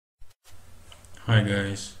Hi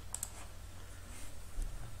guys.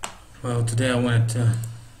 Well, today I wanted to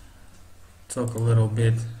talk a little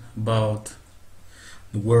bit about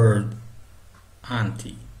the word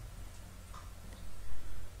anti.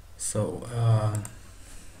 So,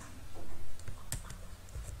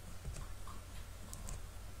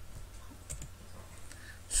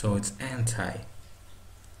 it's anti,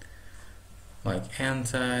 like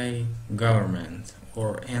anti-government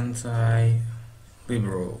or anti-liberal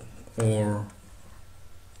or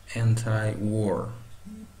anti-war.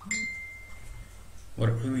 What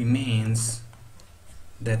it really means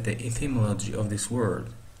that the etymology of this word,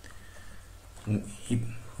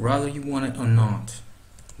 whether you want it or not,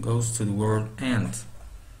 goes to the word ant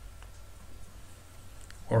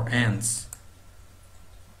or ants.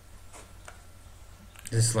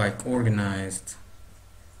 It's like organized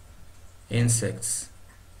insects,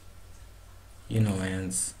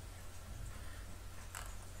 ants.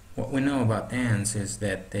 What we know about ants is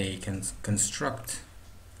that they can construct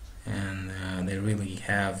and they really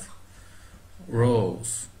have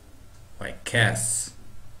roles like casts,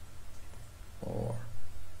 or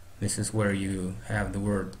this is where you have the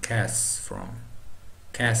word casts from,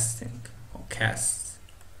 casting or casts.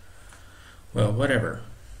 Well, whatever.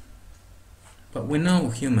 But we know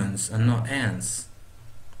humans are not ants.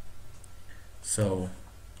 So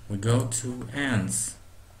we go to ants,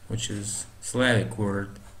 which is Slavic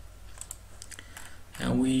word,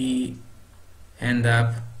 and we end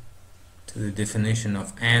up to the definition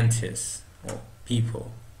of antis, or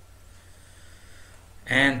people.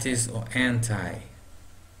 Antis or anti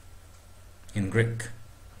in Greek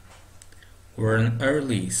were an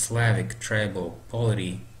early Slavic tribal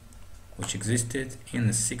polity which existed in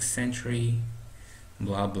the 6th century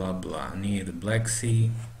blah blah blah near the Black Sea,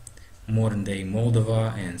 modern day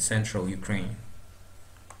Moldova and central Ukraine.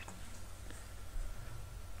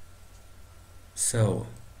 So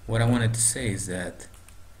what I wanted to say is that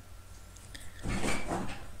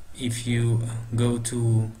if you go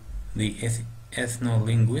to the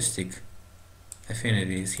ethno-linguistic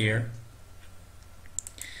affinities here,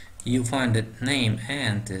 you'll find that name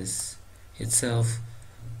antis itself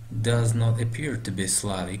does not appear to be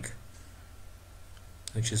Slavic,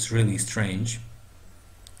 which is really strange,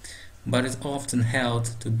 but is often held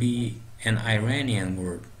to be an Iranian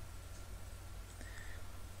word.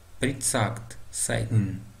 Pritzakt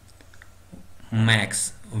Satan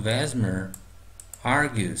Max Vesmer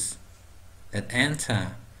argues that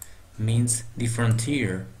anta means the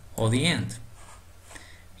frontier or the end.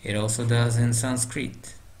 It also does in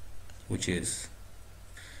Sanskrit, which is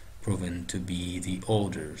proven to be the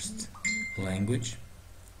oldest language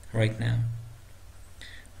right now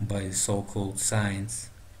by the so-called science.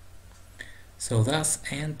 So thus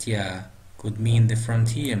Antya could mean the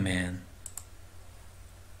frontier man.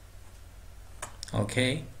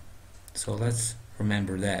 Okay, so let's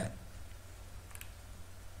remember that.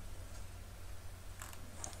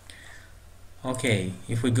 Okay,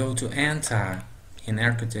 if we go to anta in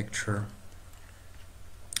architecture,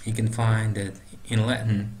 you can find that in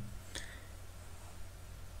Latin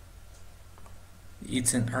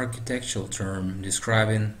it's an architectural term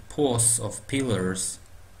describing posts of pillars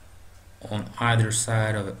on either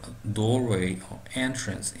side of a doorway or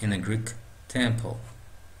entrance in a Greek temple.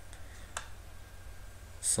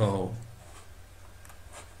 So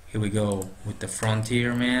here we go with the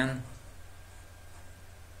frontier man,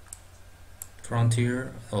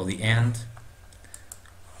 frontier or the end,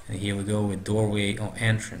 and here we go with doorway or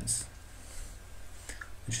entrance,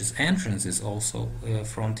 which is entrance is also a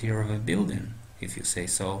frontier of a building, if you say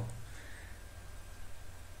so.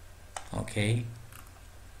 Okay,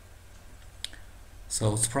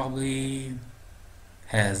 so it's probably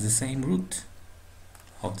has the same root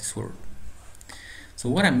of this word. So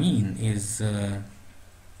what I mean is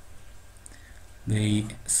the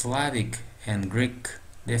Slavic and Greek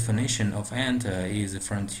definition of anta is a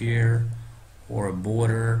frontier or a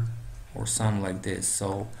border or something like this.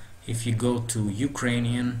 So if you go to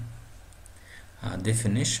Ukrainian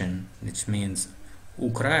definition, which means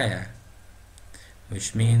Ukraya,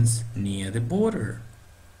 which means near the border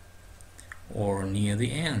or near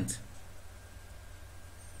the end,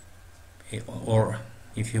 or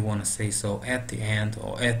if you want to say so, at the end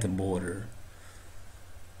or at the border.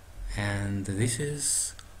 And this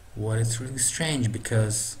is what is really strange,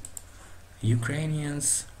 because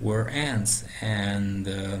Ukrainians were ants, and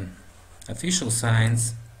official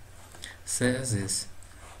science says is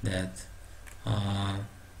that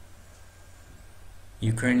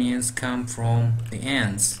Ukrainians come from the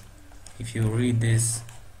ants. If you read this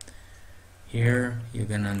here, you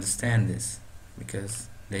can understand this, because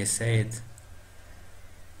they say it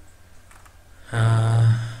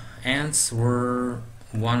Uh, Ants were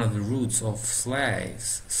one of the roots of Slavic,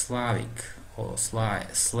 or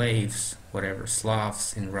slaves, whatever,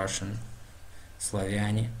 Slavs in Russian,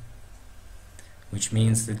 Slavyani, which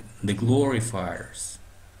means the glorifiers,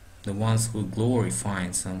 the ones who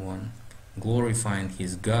glorifying someone, glorifying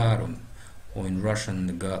his god, or in Russian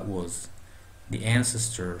the god was the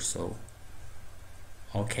ancestor. So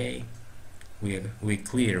okay, we're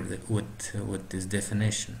clear with this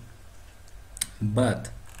definition. But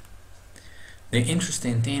the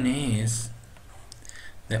interesting thing is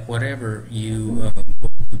that whatever you go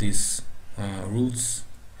to these roots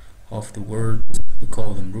of the word, we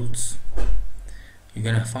call them roots, you're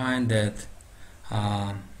gonna find that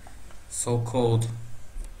so-called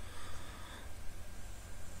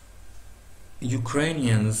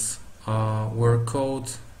Ukrainians were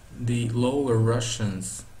called the Lower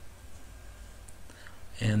Russians,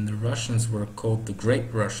 and the Russians were called the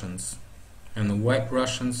Great Russians, and the White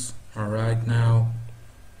Russians are right now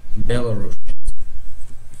Belarus.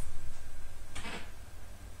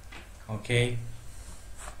 Okay.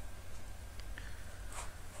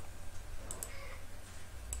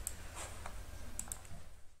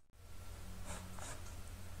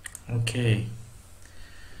 Okay.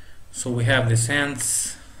 So we have the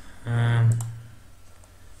sense.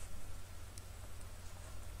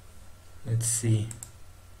 Let's see.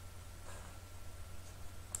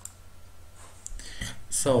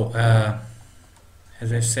 So,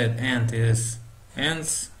 as I said,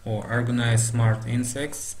 ants or organized smart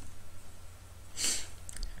insects.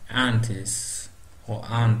 Antis or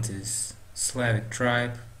Antis, Slavic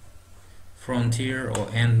tribe. Frontier or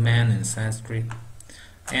ant-man in Sanskrit.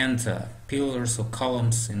 Anta, pillars or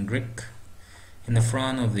columns in Greek, in the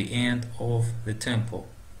front of the ant of the temple.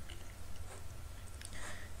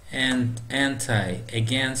 And anti,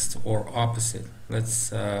 against or opposite. Let's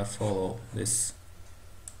follow this.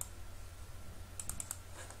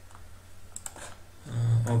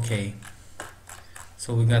 Okay,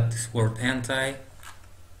 so we got this word anti.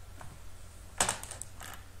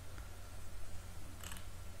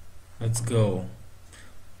 Let's go.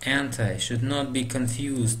 Anti should not be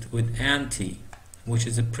confused with anti, which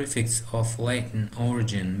is a prefix of Latin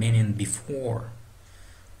origin meaning before.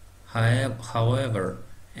 However,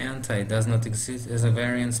 anti does not exist as a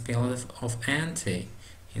variant spell of ante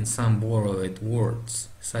in some borrowed words,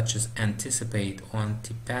 such as anticipate or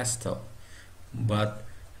antipasto, but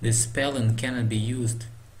this spelling cannot be used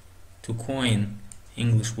to coin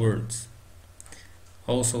English words.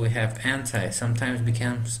 Also, we have anti sometimes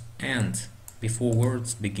becomes ant before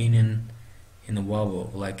words beginning in a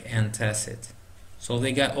vowel, like antacid. So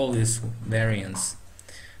they got all these variants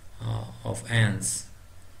of ants,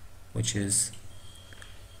 which is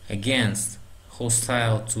against,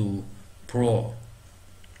 hostile to, pro.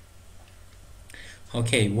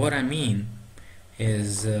 Okay, what I mean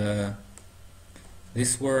is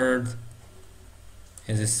this word,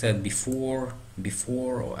 as I said before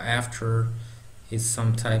or after, is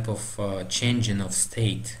some type of changing of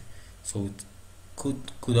state. So it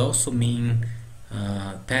could also mean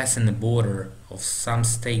passing the border of some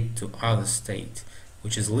state to other state,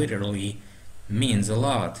 which is literally means a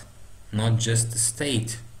lot, not just the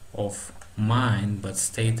state of mind, but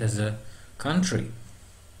state as a country.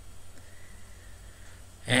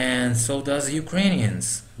 And so does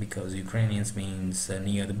Ukrainians, because Ukrainians means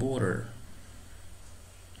near the border,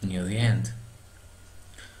 near the end.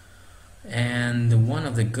 And one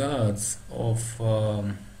of the gods of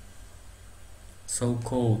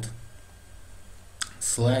so-called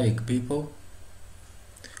Slavic people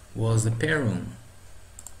was the Perun,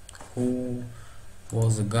 who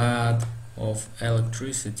was a god of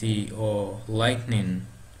electricity or lightning,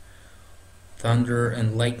 thunder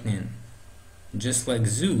and lightning, just like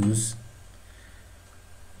Zeus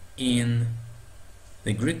in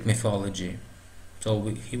the Greek mythology. So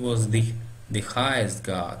he was the highest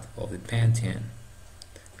god of the pantheon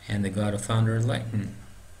and the god of thunder and lightning.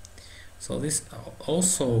 So this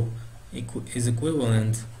also is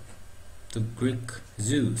equivalent to Greek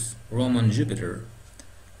Zeus, Roman Jupiter,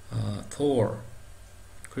 Thor,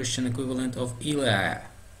 Christian equivalent of Eli,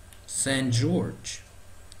 Saint George,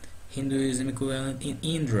 Hinduism equivalent in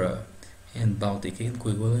Indra, and Baltic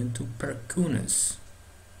equivalent to Perkunus.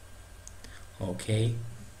 Okay.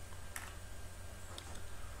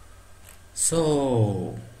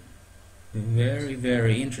 So very,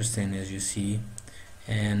 very interesting, as you see.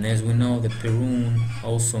 And as we know, the Perun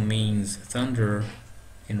also means thunder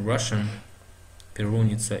in Russian.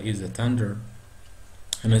 Perun is a thunder,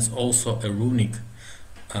 and it's also a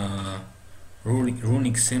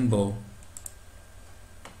runic symbol.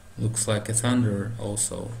 Looks like a thunder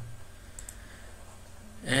also.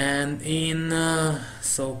 And in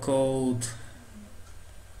so-called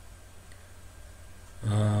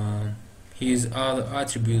his other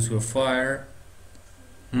attributes were fire,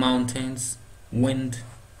 mountains, wind,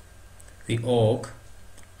 the oak,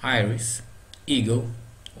 iris, eagle,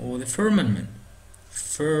 or the firmament.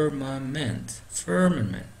 Firmament.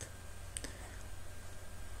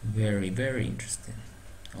 Very, very interesting.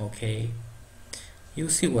 Okay, you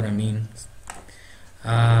see what I mean.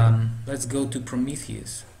 Let's go to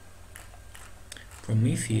Prometheus.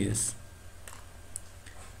 Prometheus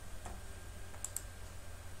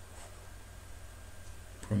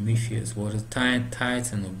was a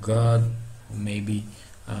titan or god, or maybe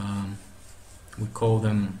we call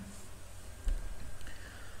them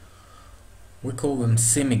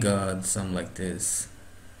semi-gods, something like this.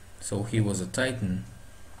 So he was a titan.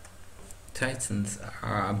 Titans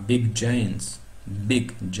are big giants,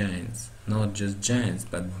 not just giants,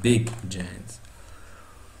 but big giants.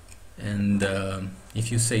 And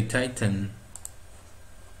if you say titan,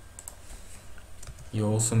 you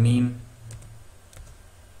also mean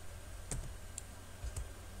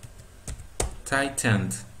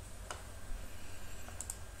tightened,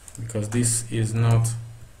 because this is not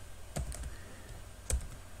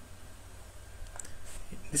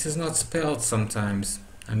spelled sometimes,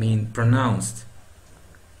 I mean pronounced.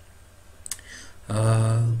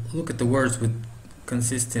 Look at the words with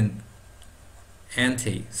consistent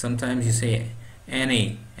anti. Sometimes you say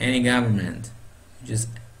any government, just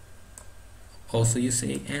also you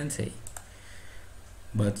say anti,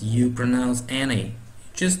 but you pronounce any.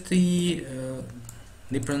 Just the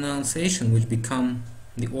pronunciation which become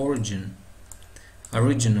the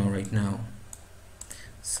original right now.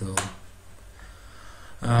 So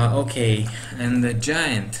okay, and the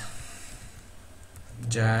giant,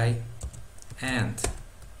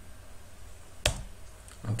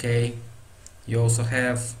 okay, you also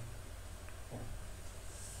have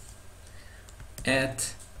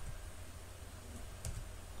at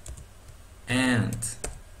and.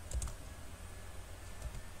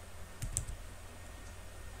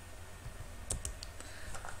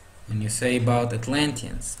 When you say about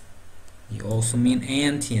Atlanteans, you also mean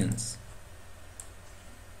Antians.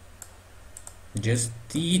 Just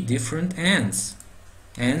the different ants.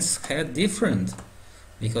 Ants had different,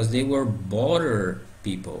 because they were border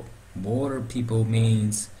people. Border people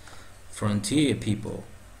means frontier people,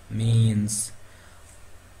 means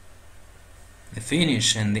the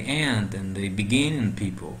finish and the end and the beginning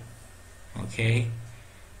people. Okay,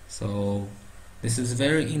 so this is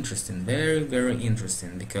very interesting, very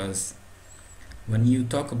interesting, because when you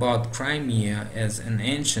talk about Crimea as an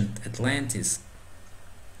ancient Atlantis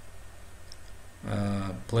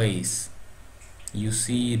place, you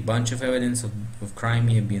see a bunch of evidence of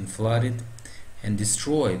Crimea being flooded and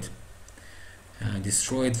destroyed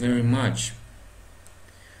very much.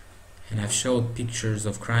 And I've showed pictures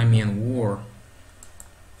of Crimean War,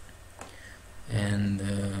 and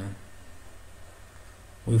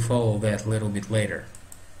we'll follow that a little bit later.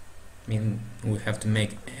 I mean, we have to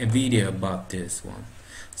make a video about this one.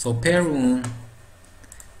 So Perun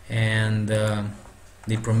and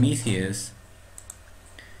the Prometheus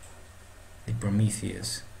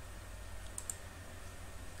is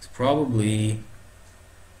probably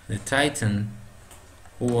the Titan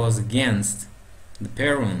who was against the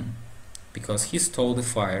Perun, because he stole the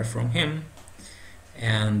fire from him,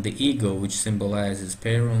 and the eagle, which symbolizes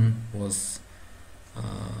Perun, was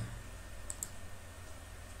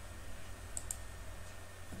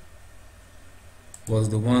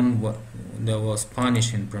the one that was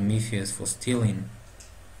punishing Prometheus for stealing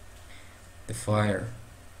the fire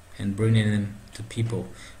and bringing them to people.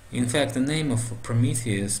 In fact, the name of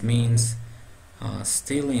Prometheus means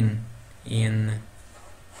stealing in,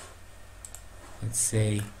 let's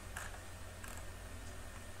say,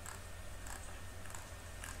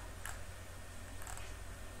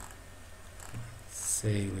 let's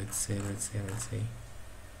say.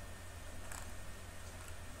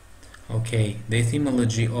 Okay, the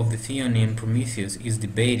etymology of the theonym Prometheus is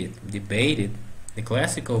debated. The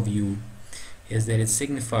classical view is that it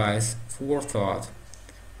signifies forethought,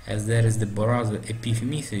 as that is the brother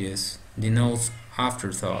Epimetheus denotes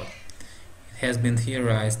afterthought. It has been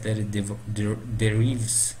theorized that it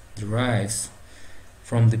derives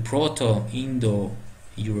from the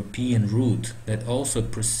Proto-Indo-European root that also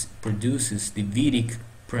produces the Vedic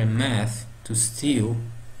premath, to steal,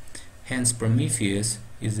 hence Prometheus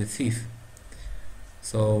is a thief.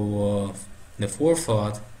 So the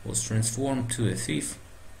forethought was transformed to a thief.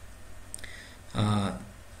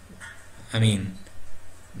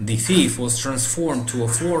 The thief was transformed to a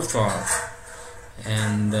forethought,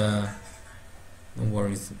 and Don't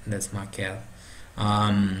worry, that's my cat.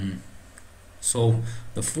 So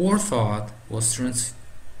the forethought was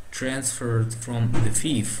transferred from the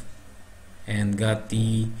thief and got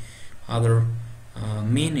the other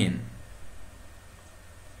meaning.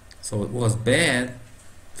 So it was bad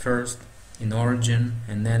first in origin,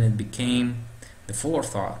 and then it became the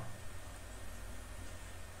forethought,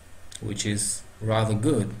 which is rather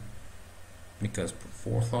good, because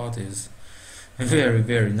forethought is a very,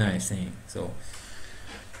 very nice thing. So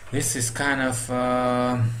this is kind of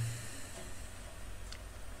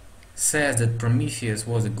says that Prometheus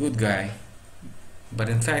was a good guy, but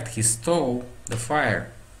in fact he stole the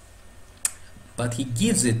fire, but he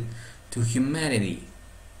gives it to humanity,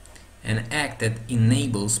 an act that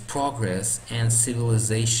enables progress and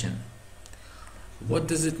civilization. What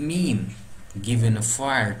does it mean, giving a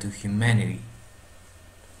fire to humanity?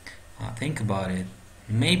 Think about it.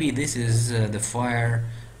 Maybe this is the fire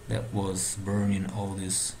that was burning all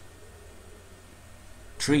these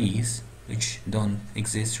trees, which don't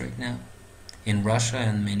exist right now in Russia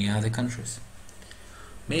and many other countries.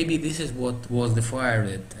 Maybe this is what was the fire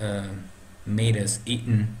that made us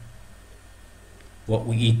eating what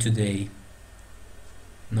we eat today,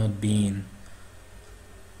 not being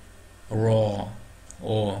raw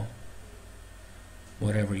or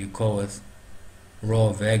whatever you call it,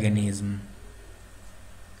 raw veganism.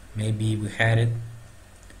 Maybe we had it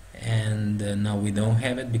and now we don't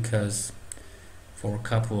have it because for a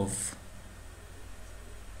couple of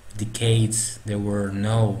decades there were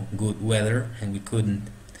no good weather and we couldn't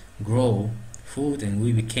grow food, and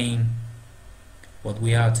we became what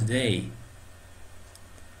we are today,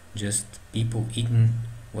 just people eating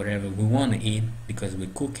whatever we want to eat because we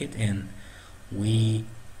cook it and we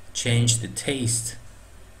change the taste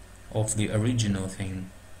of the original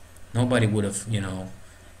thing. Nobody would have,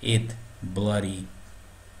 eat bloody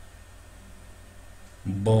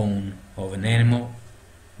bone of an animal,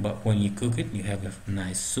 but when you cook it you have a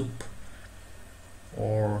nice soup.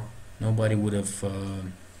 Or nobody would have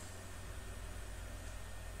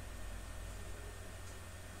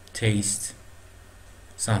taste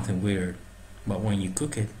something weird, but when you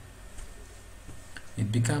cook it,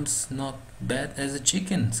 it becomes not bad as a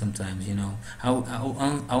chicken sometimes. I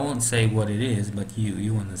won't say what it is, but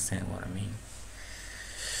you understand what I mean.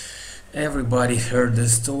 Everybody heard the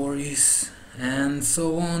stories and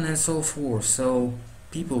so on and so forth. So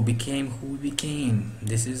people became who we became.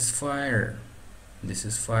 This is fire. This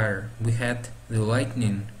is fire. We had the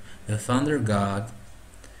lightning, the thunder god,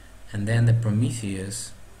 and then the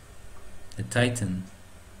Prometheus, the Titan,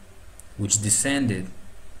 which descended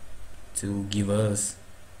to give us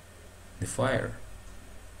the fire.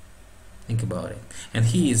 Think about it. And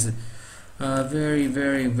he is a very,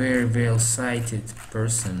 very, very well cited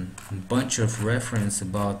person. A bunch of reference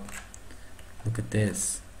about, look at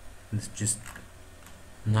this. It's just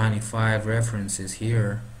 95 references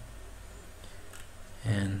here.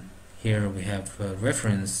 And here we have a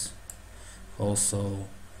reference also.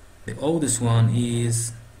 The oldest one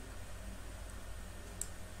is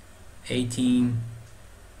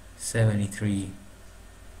 1873,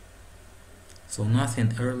 so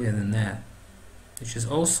nothing earlier than that, which is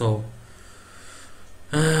also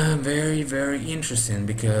very, very interesting,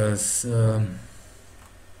 because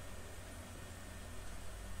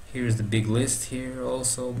here's the big list here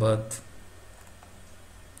also, but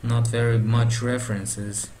not very much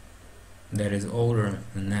references that is older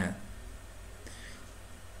than that.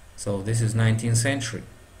 So this is 19th century.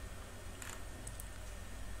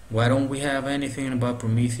 Why don't we have anything about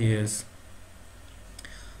Prometheus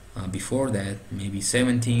before that? Maybe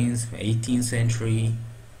 17th, 18th century,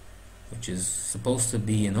 which is supposed to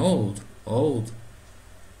be an old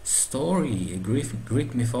story, a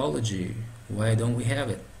Greek mythology. Why don't we have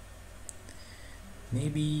it?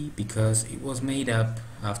 Maybe because it was made up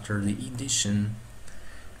after the edition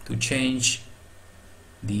to change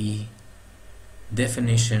the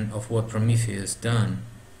definition of what Prometheus done.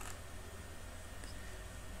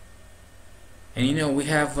 And we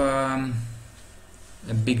have a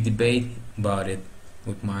big debate about it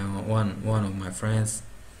with my one of my friends.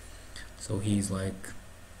 So he's like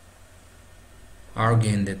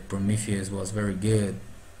arguing that Prometheus was very good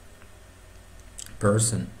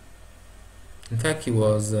person. In fact, he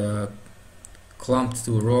was clumped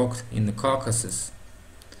to a rock in the Caucasus.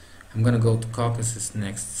 I'm gonna go to Caucasus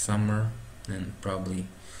next summer and probably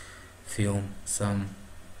film some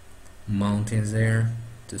mountains there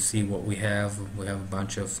to see what we have. We have a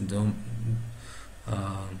bunch of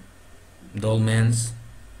dolmens,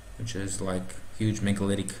 which is like huge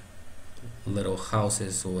megalithic little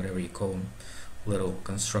houses or whatever you call them, little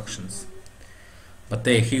constructions, but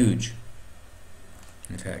they're huge.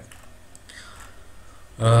 in fact.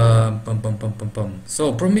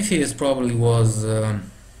 So Prometheus probably was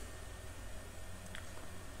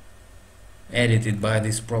edited by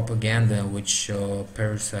this propaganda which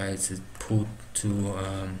parasites is put to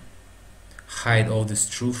hide all this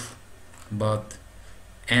truth about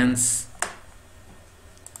ants,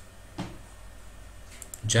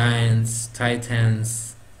 giants,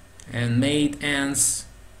 titans, and made ants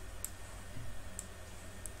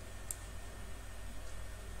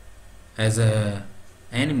as a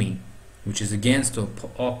enemy, which is against or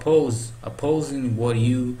opposing what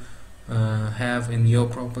you have in your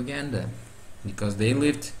propaganda, because they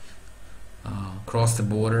lived across the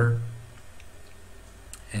border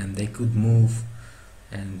and they could move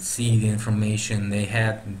and see the information. They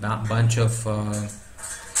had a bunch of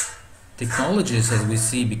technologies, as we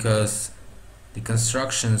see, because the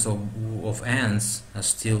constructions of ants are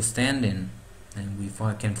still standing, and we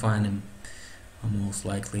can find them most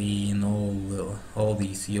likely in all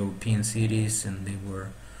these European cities, and they were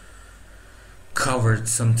covered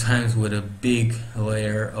sometimes with a big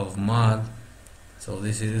layer of mud. So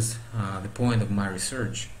this is the point of my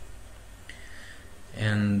research.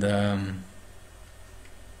 And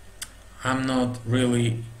I'm not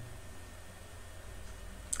really,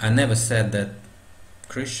 I never said that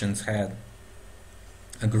Christians had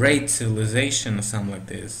a great civilization or something like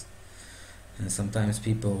this, and sometimes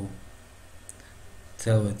people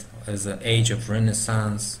tell it as an age of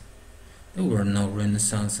Renaissance. There were no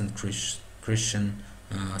Renaissance in Christian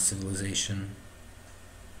civilization.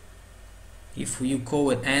 If you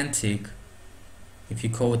call it antique, if you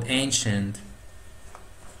call it ancient,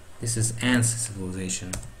 this is ant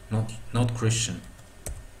civilization, not Christian.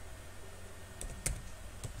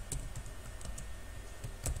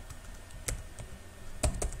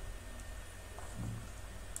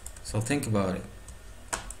 So think about it.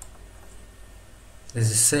 There's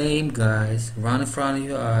the same guys right in front of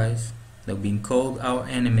your eyes. They're being called our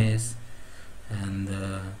enemies, and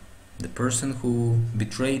the person who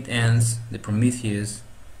betrayed ants, the Prometheus,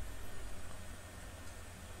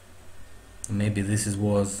 maybe this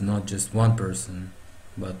was not just one person,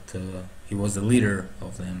 but he was the leader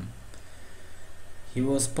of them. He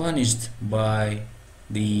was punished by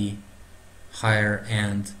the higher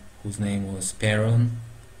ant whose name was Peron,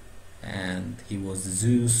 and he was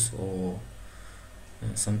Zeus, or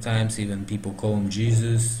sometimes even people call him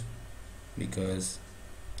Jesus, because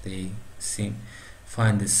they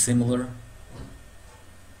find this similar.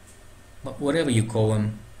 But whatever you call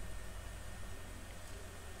him,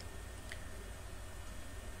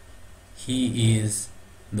 he is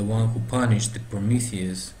the one who punished the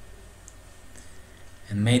Prometheus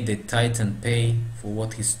and made the Titan pay for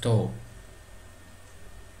what he stole.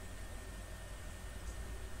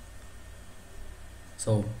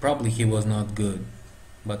 So probably he was not good,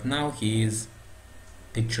 but now he is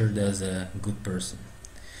pictured as a good person.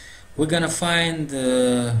 We're gonna find,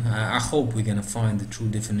 I hope we're gonna find the true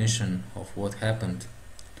definition of what happened,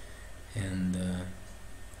 and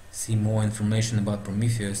see more information about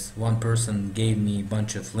Prometheus. One person gave me a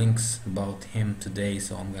bunch of links about him today,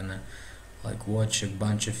 so I'm gonna watch a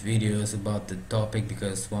bunch of videos about the topic,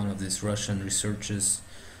 because one of these Russian researchers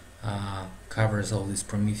covers all this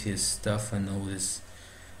Prometheus stuff and all this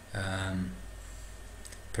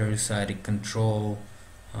parasitic control,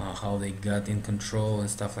 how they got in control and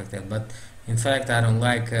stuff like that. But in fact, I don't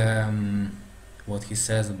like what he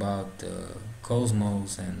says about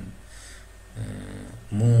cosmos and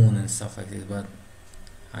moon and stuff like this, but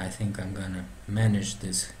I think I'm gonna manage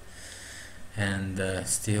this and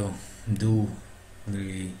still do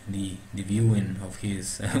the viewing of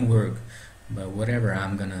his work. But whatever,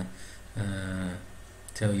 I'm gonna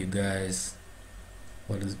tell you guys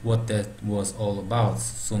what that was all about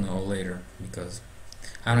sooner or later, because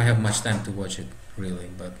I don't have much time to watch it really,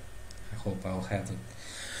 but I hope I'll have it.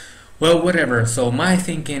 Well, whatever. So my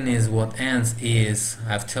thinking is what ants is.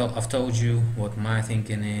 I've told you what my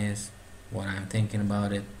thinking is, what I'm thinking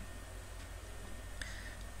about it,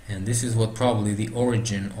 and this is what probably the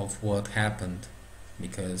origin of what happened,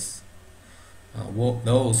 because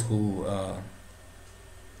those who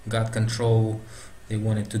got control, they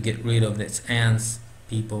wanted to get rid of these ants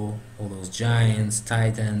people, all those giants,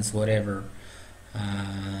 titans, whatever.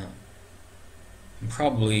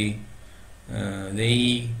 Probably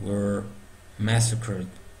they were massacred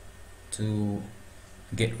to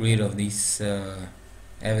get rid of this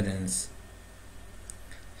evidence,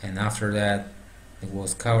 and after that it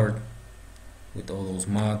was covered with all those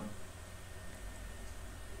mud,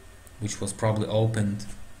 which was probably opened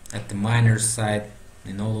at the miners' site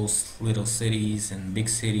in all those little cities and big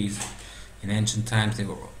cities. In ancient times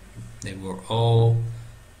they were all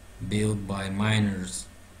built by miners,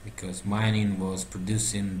 because mining was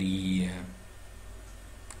producing the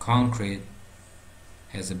concrete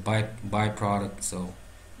as a byproduct. So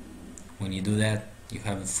when you do that, you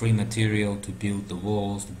have a free material to build the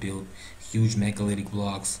walls, to build huge megalithic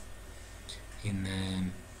blocks,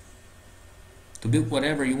 to build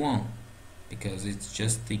whatever you want, because it's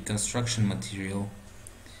just the construction material.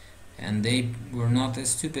 And they were not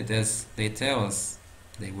as stupid as they tell us.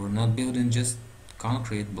 They were not building just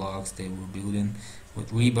concrete blocks, they were building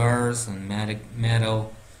with rebars and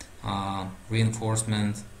metal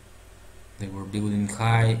reinforcement. They were building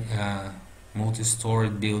high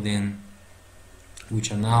multi-storied building,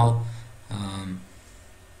 which are now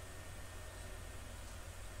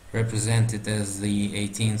represented as the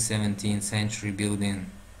 18th, 17th century building,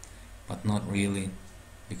 but not really,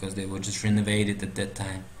 because they were just renovated at that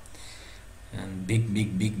time. And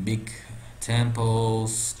big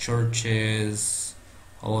temples, churches,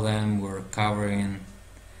 all of them were covering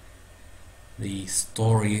the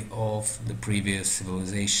story of the previous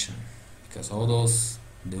civilization, because all those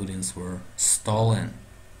buildings were stolen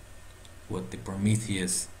with the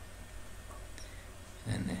Prometheus,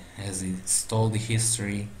 and as it stole the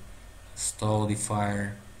history, stole the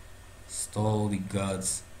fire, stole the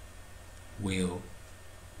gods' will,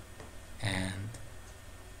 and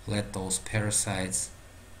let those parasites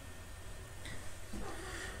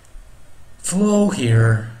flow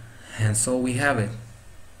here. And so we have it.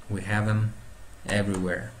 We have them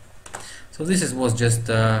everywhere. So this was just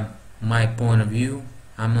my point of view.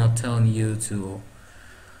 I'm not telling you to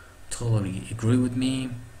totally agree with me.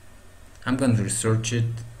 I'm gonna research it,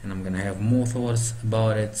 and I'm gonna have more thoughts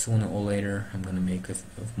about it. Sooner or later I'm gonna make a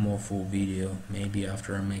more full video, maybe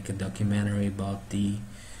after I make a documentary about the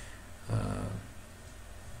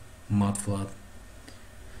mud flood.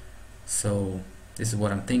 So this is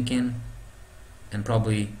what I'm thinking, and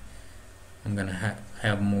probably I'm gonna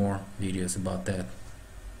have more videos about that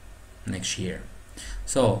next year.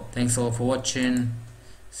 So thanks a lot for watching.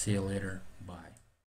 See you later.